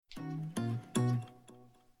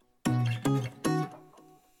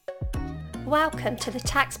Welcome to the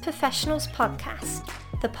Tax Professionals Podcast,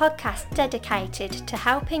 the podcast dedicated to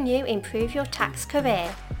helping you improve your tax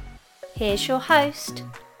career. Here's your host,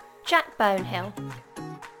 Jack Bonehill.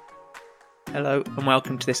 Hello and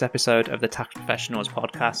welcome to this episode of the Tax Professionals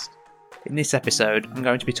Podcast. In this episode, I'm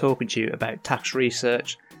going to be talking to you about tax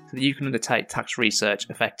research so that you can undertake tax research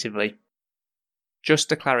effectively. Just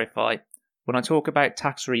to clarify, when I talk about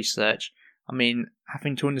tax research, I mean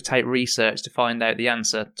having to undertake research to find out the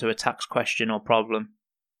answer to a tax question or problem.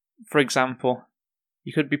 For example,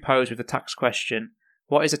 you could be posed with a tax question: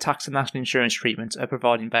 what is the tax and national insurance treatment of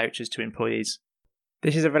providing vouchers to employees?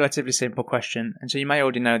 This is a relatively simple question, and so you may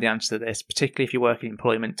already know the answer to this, particularly if you work in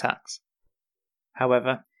employment tax.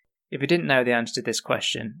 However, if you didn't know the answer to this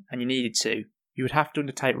question, and you needed to, you would have to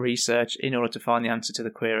undertake research in order to find the answer to the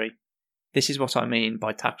query. This is what I mean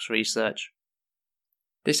by tax research.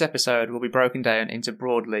 This episode will be broken down into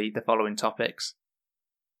broadly the following topics: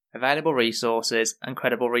 available resources and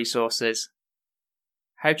credible resources,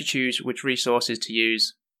 how to choose which resources to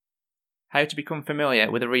use, how to become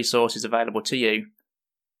familiar with the resources available to you,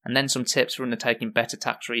 and then some tips for undertaking better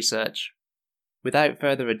tax research. Without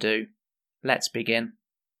further ado, let's begin.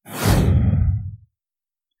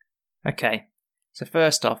 Okay, so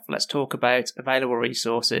first off, let's talk about available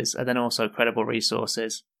resources and then also credible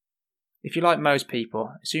resources. If you're like most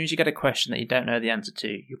people, as soon as you get a question that you don't know the answer to,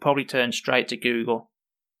 you'll probably turn straight to Google.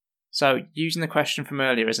 So, using the question from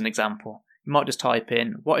earlier as an example, you might just type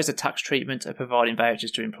in, what is the tax treatment of providing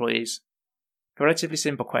vouchers to employees? For relatively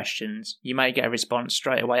simple questions, you may get a response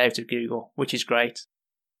straight away out of Google, which is great.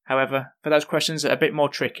 However, for those questions that are a bit more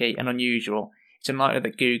tricky and unusual, it's unlikely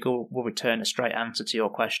that Google will return a straight answer to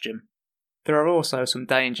your question. There are also some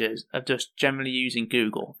dangers of just generally using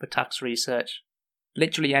Google for tax research.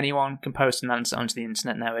 Literally anyone can post an answer onto the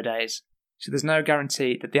internet nowadays, so there's no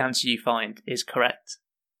guarantee that the answer you find is correct.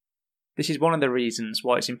 This is one of the reasons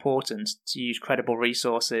why it's important to use credible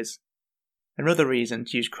resources. Another reason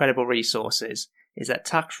to use credible resources is that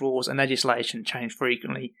tax rules and legislation change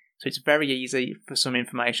frequently, so it's very easy for some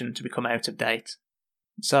information to become out of date.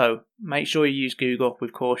 So, make sure you use Google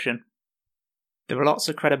with caution. There are lots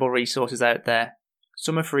of credible resources out there.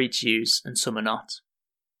 Some are free to use and some are not.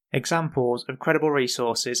 Examples of credible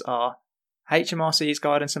resources are HMRC's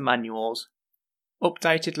guidance and manuals,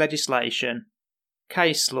 updated legislation,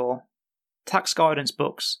 case law, tax guidance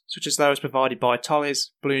books such as those provided by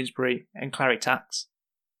Tolley's, Bloomsbury and Claritax,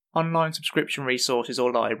 online subscription resources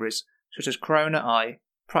or libraries such as Corona I,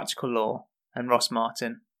 Practical Law and Ross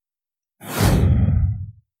Martin.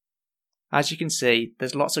 As you can see,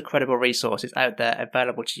 there's lots of credible resources out there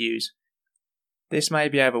available to use. This may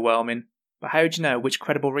be overwhelming, but how do you know which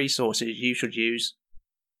credible resources you should use?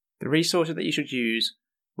 The resources that you should use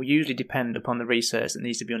will usually depend upon the research that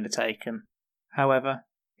needs to be undertaken. However,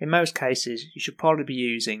 in most cases, you should probably be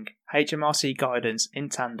using HMRC guidance in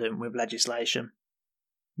tandem with legislation.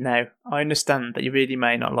 Now, I understand that you really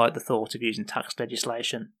may not like the thought of using tax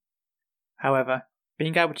legislation. However,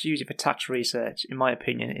 being able to use it for tax research, in my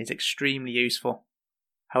opinion, is extremely useful.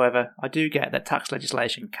 However, I do get that tax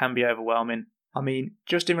legislation can be overwhelming. I mean,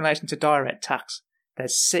 just in relation to direct tax,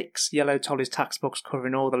 there's 6 yellow Tolley's tax books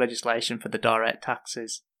covering all the legislation for the direct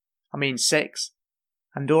taxes. I mean 6,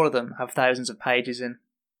 and all of them have thousands of pages in.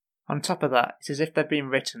 On top of that, it's as if they've been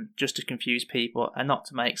written just to confuse people and not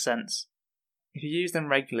to make sense. If you use them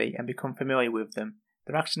regularly and become familiar with them,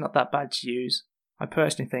 they're actually not that bad to use. I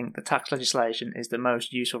personally think that tax legislation is the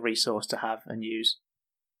most useful resource to have and use.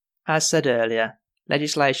 As said earlier,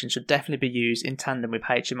 legislation should definitely be used in tandem with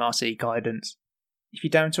HMRC guidance. If you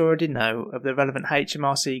don't already know of the relevant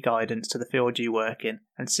HMRC guidance to the field you work in,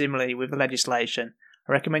 and similarly with the legislation,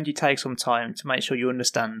 I recommend you take some time to make sure you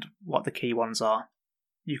understand what the key ones are.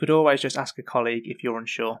 You could always just ask a colleague if you're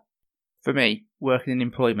unsure. For me, working in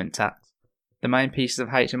employment tax, the main pieces of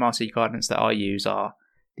HMRC guidance that I use are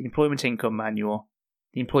the Employment Income Manual,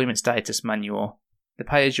 the Employment Status Manual, the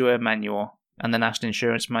Pay As You Earn Manual, and the National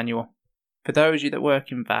Insurance Manual. For those of you that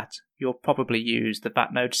work in VAT, you'll probably use the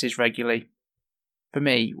VAT notices regularly. For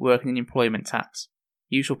me, working in employment tax,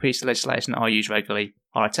 useful pieces of legislation that I use regularly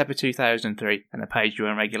are TEPA 2003 and the Pay As You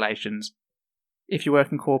Earn regulations. If you work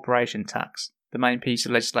in corporation tax, the main piece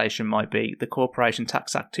of legislation might be the Corporation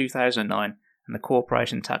Tax Act 2009 and the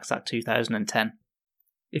Corporation Tax Act 2010.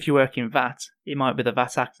 If you work in VAT, it might be the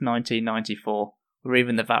VAT Act 1994 or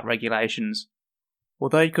even the VAT regulations.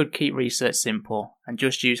 Although you could keep research simple and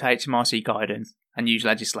just use HMRC guidance and use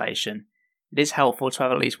legislation, it is helpful to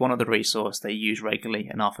have at least one other resource that you use regularly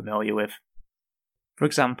and are familiar with. For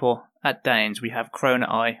example, at Danes we have Corona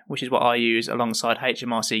I, which is what I use alongside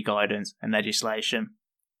HMRC guidance and legislation.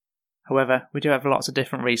 However, we do have lots of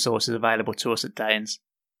different resources available to us at Daines.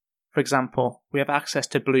 For example, we have access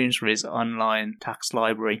to Bloomsbury's online tax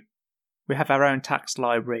library. We have our own tax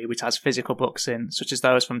library which has physical books in, such as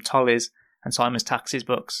those from Tolley's and Simon's Taxes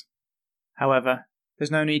books. However, there's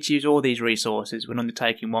no need to use all these resources when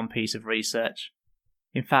undertaking one piece of research.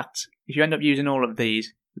 In fact, if you end up using all of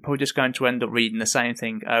these, you're probably just going to end up reading the same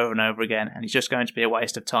thing over and over again, and it's just going to be a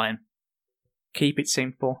waste of time. Keep it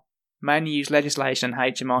simple. Mainly use legislation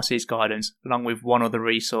and HMRC's guidance along with one other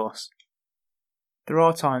resource. There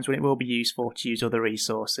are times when it will be useful to use other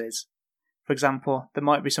resources. For example, there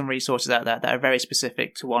might be some resources out there that are very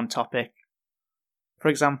specific to one topic. For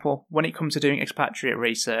example, when it comes to doing expatriate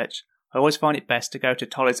research, I always find it best to go to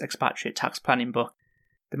Tolley's expatriate tax planning book.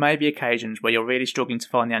 There may be occasions where you're really struggling to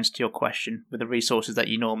find the answer to your question with the resources that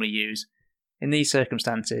you normally use. In these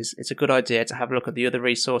circumstances, it's a good idea to have a look at the other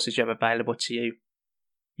resources you have available to you.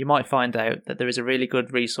 You might find out that there is a really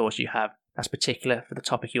good resource you have that's particular for the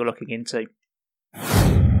topic you're looking into.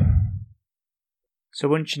 So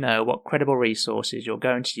once you know what credible resources you're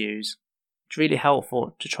going to use, it's really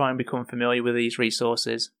helpful to try and become familiar with these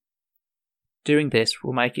resources. Doing this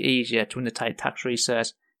will make it easier to undertake tax research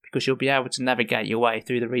because you'll be able to navigate your way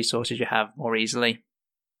through the resources you have more easily.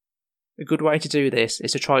 A good way to do this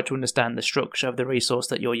is to try to understand the structure of the resource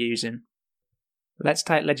that you're using. Let's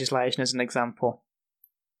take legislation as an example.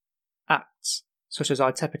 Acts, such as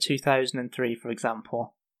ITEPA 2003 for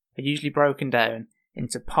example, are usually broken down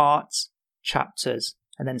into parts, chapters,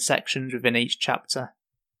 and then sections within each chapter.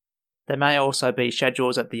 There may also be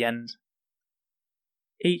schedules at the end.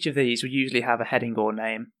 Each of these will usually have a heading or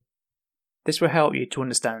name. This will help you to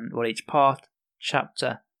understand what each part,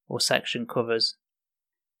 chapter, or section covers.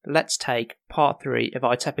 Let's take Part 3 of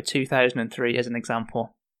ITEPA 2003 as an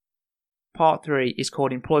example. Part 3 is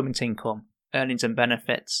called Employment Income, Earnings and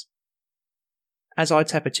Benefits. As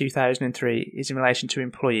ITEPA 2003 is in relation to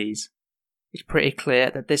employees, it's pretty clear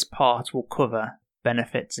that this part will cover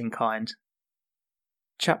benefits in kind.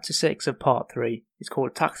 Chapter 6 of Part 3 is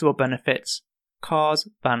called Taxable Benefits, Cars,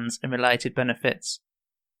 Vans and Related Benefits.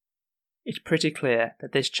 It's pretty clear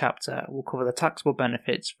that this chapter will cover the taxable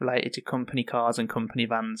benefits related to company cars and company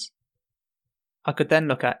vans. I could then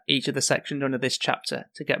look at each of the sections under this chapter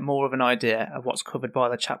to get more of an idea of what's covered by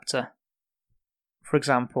the chapter. For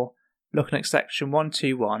example, looking at section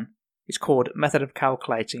 121, it's called Method of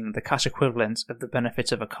Calculating the Cash Equivalent of the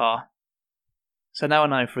Benefit of a Car. So now I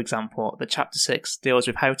know, for example, that chapter 6 deals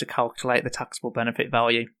with how to calculate the taxable benefit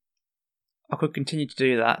value. I could continue to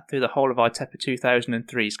do that through the whole of ITEPA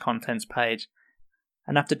 2003's contents page,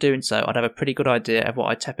 and after doing so I'd have a pretty good idea of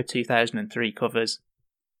what ITEPA 2003 covers.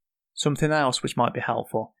 Something else which might be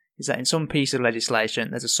helpful is that in some pieces of legislation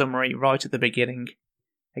there's a summary right at the beginning.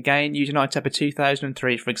 Again, using ITEPA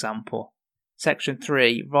 2003 for example, section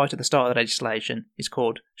 3 right at the start of the legislation is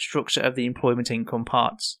called Structure of the Employment Income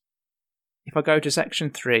Parts. If I go to section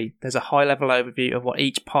 3, there's a high level overview of what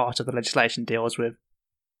each part of the legislation deals with.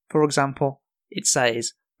 For example, it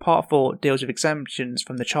says Part 4 deals with exemptions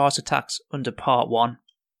from the charter tax under Part 1.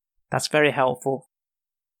 That's very helpful.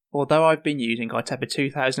 Although I've been using ITEPA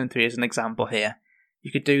 2003 as an example here,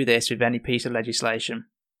 you could do this with any piece of legislation.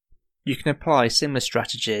 You can apply similar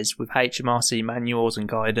strategies with HMRC manuals and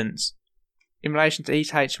guidance. In relation to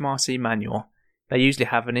each HMRC manual, they usually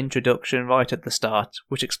have an introduction right at the start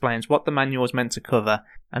which explains what the manual is meant to cover,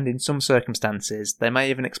 and in some circumstances they may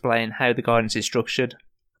even explain how the guidance is structured.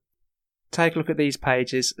 Take a look at these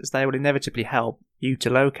pages as they will inevitably help you to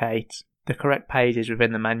locate the correct pages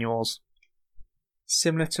within the manuals.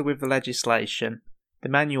 Similar to with the legislation, the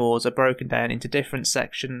manuals are broken down into different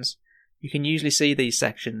sections. You can usually see these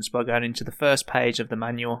sections by going into the first page of the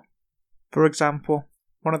manual. For example,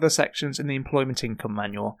 one of the sections in the Employment Income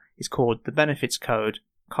Manual is called the Benefits Code,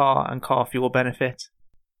 Car and Car Fuel Benefit.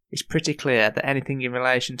 It's pretty clear that anything in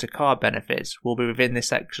relation to car benefits will be within this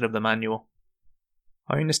section of the manual.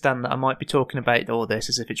 I understand that I might be talking about all this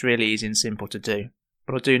as if it's really easy and simple to do,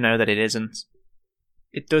 but I do know that it isn't.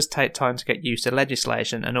 It does take time to get used to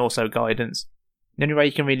legislation and also guidance. The only way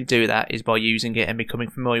you can really do that is by using it and becoming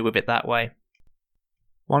familiar with it that way.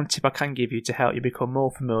 One tip I can give you to help you become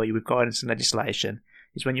more familiar with guidance and legislation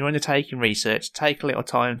is when you're undertaking research, take a little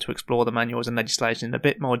time to explore the manuals and legislation in a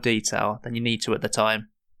bit more detail than you need to at the time.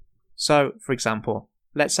 So, for example,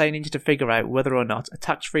 let's say you needed to figure out whether or not a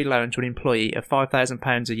tax-free loan to an employee of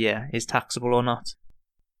 £5,000 a year is taxable or not.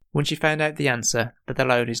 Once you found out the answer, that the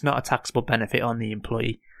loan is not a taxable benefit on the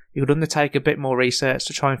employee, you could undertake a bit more research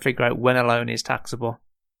to try and figure out when a loan is taxable.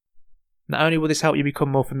 Not only will this help you become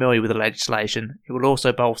more familiar with the legislation, it will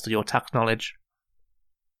also bolster your tax knowledge.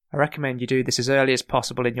 I recommend you do this as early as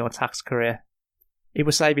possible in your tax career. It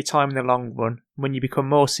will save you time in the long run. When you become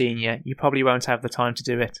more senior, you probably won't have the time to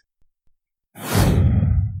do it.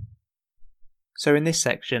 So in this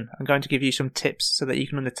section, I'm going to give you some tips so that you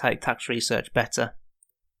can undertake tax research better.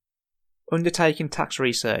 Undertaking tax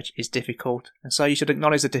research is difficult, and so you should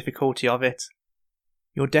acknowledge the difficulty of it.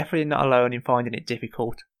 You're definitely not alone in finding it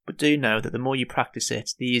difficult, but do know that the more you practice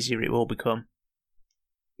it, the easier it will become.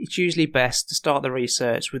 It's usually best to start the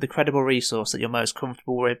research with a credible resource that you're most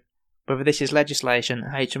comfortable with, whether this is legislation,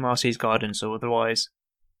 HMRC's guidance or otherwise.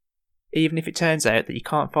 Even if it turns out that you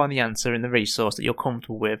can't find the answer in the resource that you're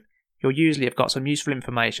comfortable with, you'll usually have got some useful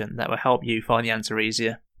information that will help you find the answer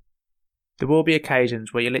easier. There will be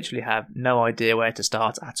occasions where you literally have no idea where to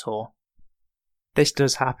start at all. This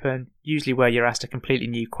does happen, usually where you're asked a completely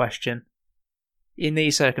new question. In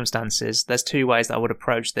these circumstances, there's two ways that I would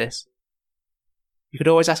approach this. You could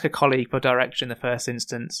always ask a colleague for direction in the first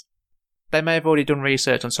instance. They may have already done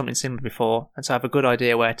research on something similar before, and so have a good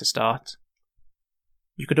idea where to start.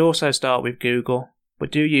 You could also start with Google,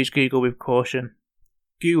 but do use Google with caution.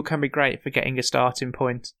 Google can be great for getting a starting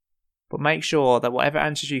point, but make sure that whatever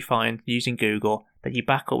answers you find using Google, that you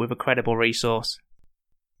back up with a credible resource.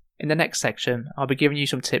 In the next section, I'll be giving you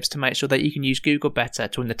some tips to make sure that you can use Google better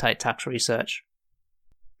to undertake tax research.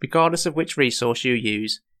 Regardless of which resource you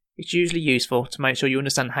use, it's usually useful to make sure you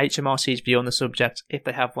understand HMRC's view on the subject if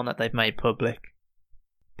they have one that they've made public.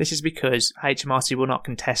 This is because HMRC will not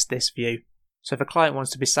contest this view, so if a client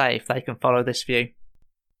wants to be safe, they can follow this view.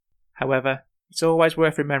 However, it's always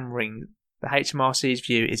worth remembering that HMRC's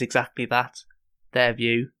view is exactly that, their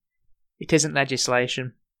view. It isn't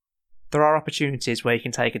legislation. There are opportunities where you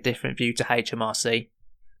can take a different view to HMRC.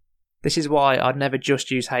 This is why I'd never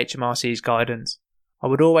just use HMRC's guidance. I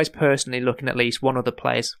would always personally look in at least one other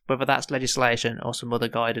place, whether that's legislation or some other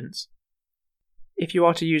guidance. If you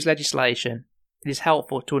are to use legislation, it is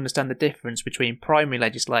helpful to understand the difference between primary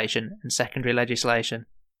legislation and secondary legislation.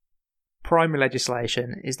 Primary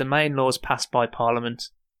legislation is the main laws passed by Parliament.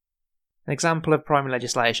 An example of primary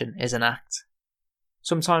legislation is an Act.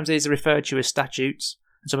 Sometimes these are referred to as statutes,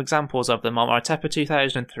 and some examples of them are ITEPA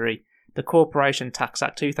 2003, the Corporation Tax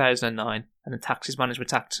Act 2009, and the Taxes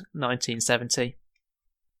Management Act 1970.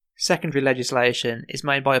 Secondary legislation is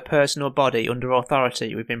made by a person or body under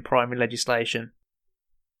authority within primary legislation.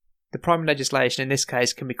 The primary legislation in this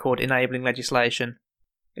case can be called enabling legislation.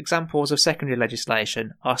 Examples of secondary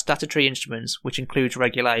legislation are statutory instruments, which includes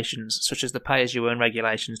regulations such as the Pay-as-you-earn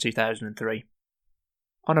Regulations 2003.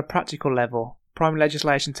 On a practical level, primary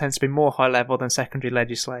legislation tends to be more high level than secondary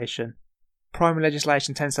legislation. Primary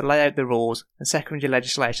legislation tends to lay out the rules, and secondary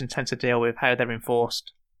legislation tends to deal with how they're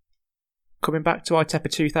enforced. Coming back to ITEPA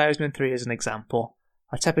 2003 as an example,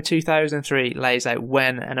 ITEPA 2003 lays out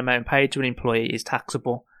when an amount paid to an employee is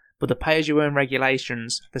taxable, but the Pay-as-you-earn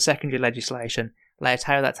Regulations, the secondary legislation, lay out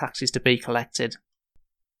how that tax is to be collected.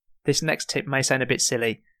 This next tip may sound a bit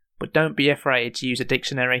silly, but don't be afraid to use a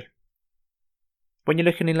dictionary. When you're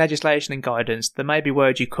looking in legislation and guidance, there may be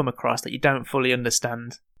words you come across that you don't fully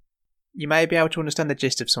understand. You may be able to understand the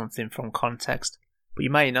gist of something from context, but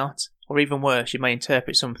you may not, or even worse, you may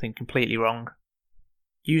interpret something completely wrong.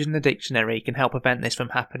 Using the dictionary can help prevent this from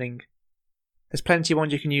happening. There's plenty of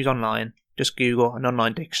ones you can use online, just Google an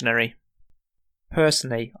online dictionary.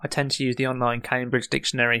 Personally, I tend to use the online Cambridge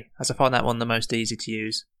Dictionary, as I find that one the most easy to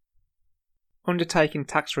use. Undertaking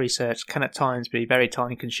tax research can at times be very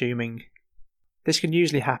time consuming. This can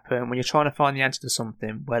usually happen when you're trying to find the answer to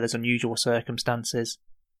something where there's unusual circumstances.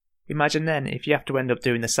 Imagine then if you have to end up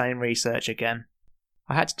doing the same research again.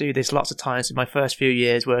 I had to do this lots of times in my first few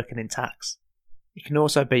years working in tax. It can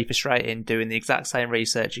also be frustrating doing the exact same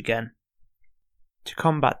research again. To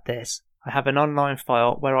combat this, I have an online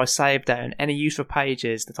file where I save down any useful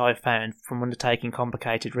pages that I've found from undertaking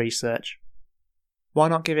complicated research. Why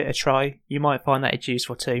not give it a try? You might find that it's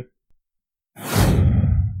useful too.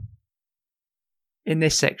 In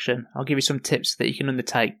this section, I'll give you some tips that you can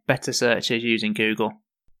undertake better searches using Google.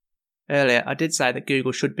 Earlier, I did say that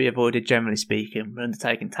Google should be avoided generally speaking when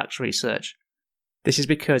undertaking tax research. This is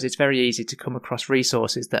because it's very easy to come across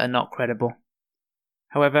resources that are not credible.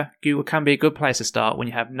 However, Google can be a good place to start when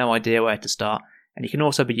you have no idea where to start, and it can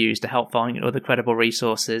also be used to help find other credible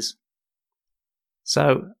resources.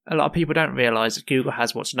 So, a lot of people don't realise that Google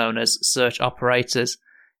has what's known as search operators,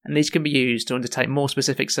 and these can be used to undertake more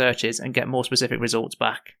specific searches and get more specific results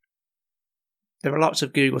back. There are lots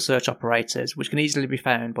of Google search operators which can easily be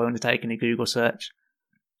found by undertaking a Google search.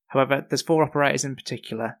 However, there's 4 operators in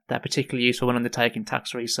particular that are particularly useful when undertaking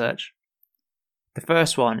tax research. The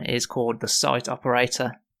first one is called the Cite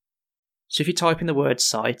operator. So if you type in the word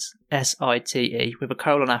Cite, S-I-T-E, with a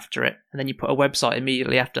colon after it, and then you put a website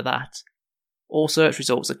immediately after that, all search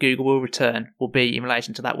results that Google will return will be in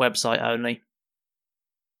relation to that website only.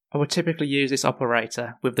 I would typically use this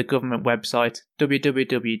operator with the government website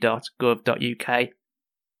www.gov.uk.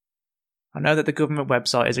 I know that the government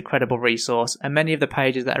website is a credible resource and many of the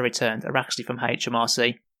pages that are returned are actually from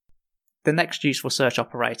HMRC. The next useful search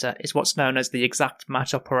operator is what's known as the exact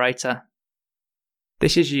match operator.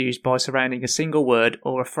 This is used by surrounding a single word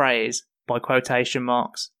or a phrase by quotation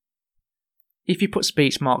marks. If you put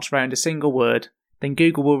speech marks around a single word, then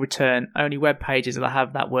Google will return only web pages that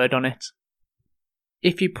have that word on it.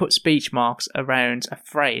 If you put speech marks around a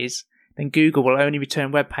phrase, then Google will only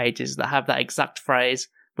return web pages that have that exact phrase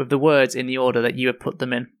with the words in the order that you have put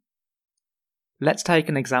them in. Let's take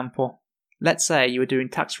an example. Let's say you were doing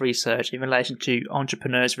tax research in relation to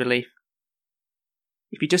entrepreneurs relief.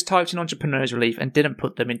 If you just typed in entrepreneurs relief and didn't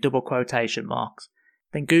put them in double quotation marks,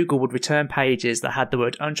 then Google would return pages that had the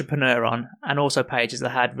word entrepreneur on and also pages that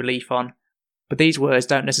had relief on, but these words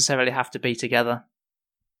don't necessarily have to be together.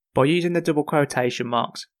 By using the double quotation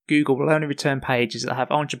marks, Google will only return pages that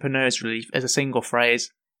have entrepreneurs relief as a single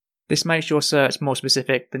phrase. This makes your search more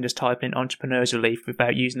specific than just typing in entrepreneurs relief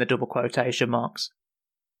without using the double quotation marks.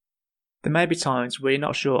 There may be times where you're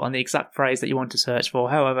not sure on the exact phrase that you want to search for,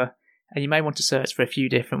 however, and you may want to search for a few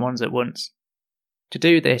different ones at once. To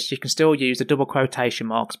do this, you can still use the double quotation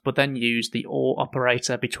marks, but then use the OR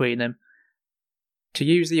operator between them. To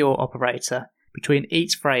use the OR operator, between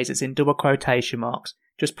each phrase that's in double quotation marks,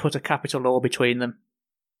 just put a capital OR between them.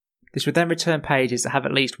 This would then return pages that have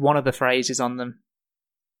at least one of the phrases on them.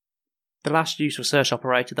 The last useful search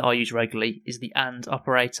operator that I use regularly is the AND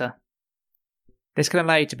operator. This can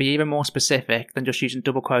allow you to be even more specific than just using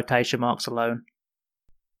double quotation marks alone.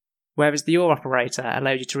 Whereas the OR operator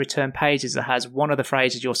allows you to return pages that has one of the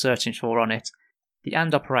phrases you're searching for on it, the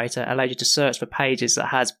AND operator allows you to search for pages that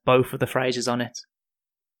has both of the phrases on it.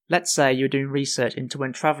 Let's say you're doing research into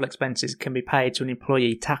when travel expenses can be paid to an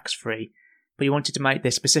employee tax-free, but you wanted to make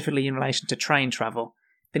this specifically in relation to train travel,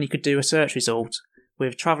 then you could do a search result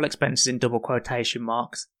with travel expenses in double quotation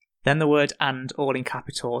marks, then the word AND all in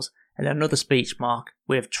capitals, and then another speech mark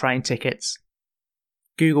with train tickets.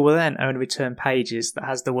 Google will then only return pages that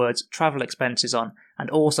has the words travel expenses on and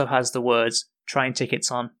also has the words train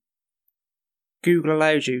tickets on. Google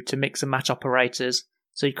allows you to mix and match operators,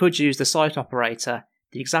 so you could use the cite operator,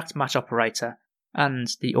 the exact match operator, and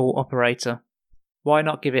the OR operator. Why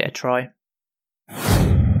not give it a try?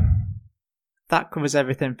 That covers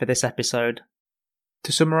everything for this episode.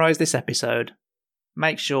 To summarise this episode,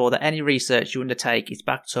 make sure that any research you undertake is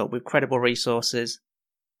backed up with credible resources.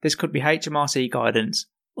 This could be HMRC guidance,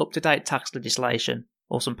 up-to-date tax legislation,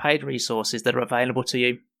 or some paid resources that are available to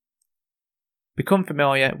you. Become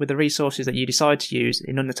familiar with the resources that you decide to use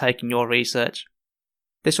in undertaking your research.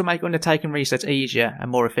 This will make undertaking research easier and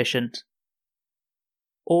more efficient.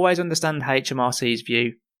 Always understand HMRC's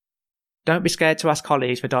view. Don't be scared to ask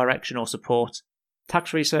colleagues for direction or support.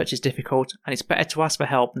 Tax research is difficult, and it's better to ask for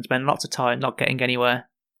help than spend lots of time not getting anywhere.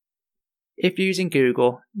 If using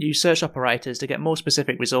Google, use search operators to get more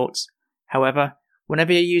specific results. However,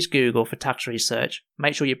 whenever you use Google for tax research,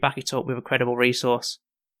 make sure you back it up with a credible resource.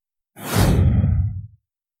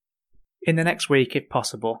 In the next week, if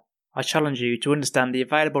possible, I challenge you to understand the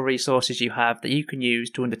available resources you have that you can use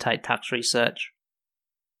to undertake tax research.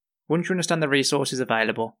 Once you understand the resources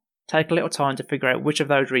available, take a little time to figure out which of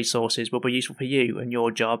those resources will be useful for you and your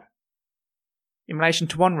job. In relation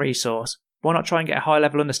to one resource, why not try and get a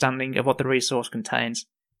high-level understanding of what the resource contains?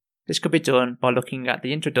 This could be done by looking at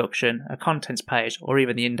the introduction, a contents page, or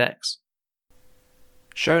even the index.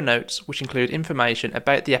 Show notes, which include information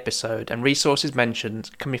about the episode and resources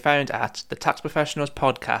mentioned, can be found at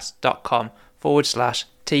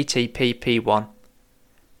thetaxprofessionalspodcast.com/TTPP1.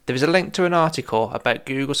 There is a link to an article about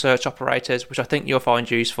Google search operators which I think you'll find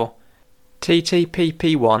useful.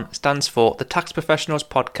 TTPP1 stands for The Tax Professionals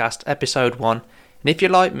Podcast Episode 1, and if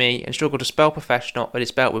you're like me and struggle to spell professional, it is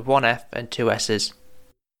spelled with one F and two S's.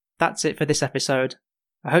 That's it for this episode.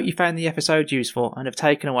 I hope you found the episode useful and have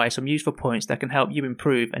taken away some useful points that can help you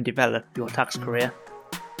improve and develop your tax career.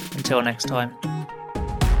 Until next time.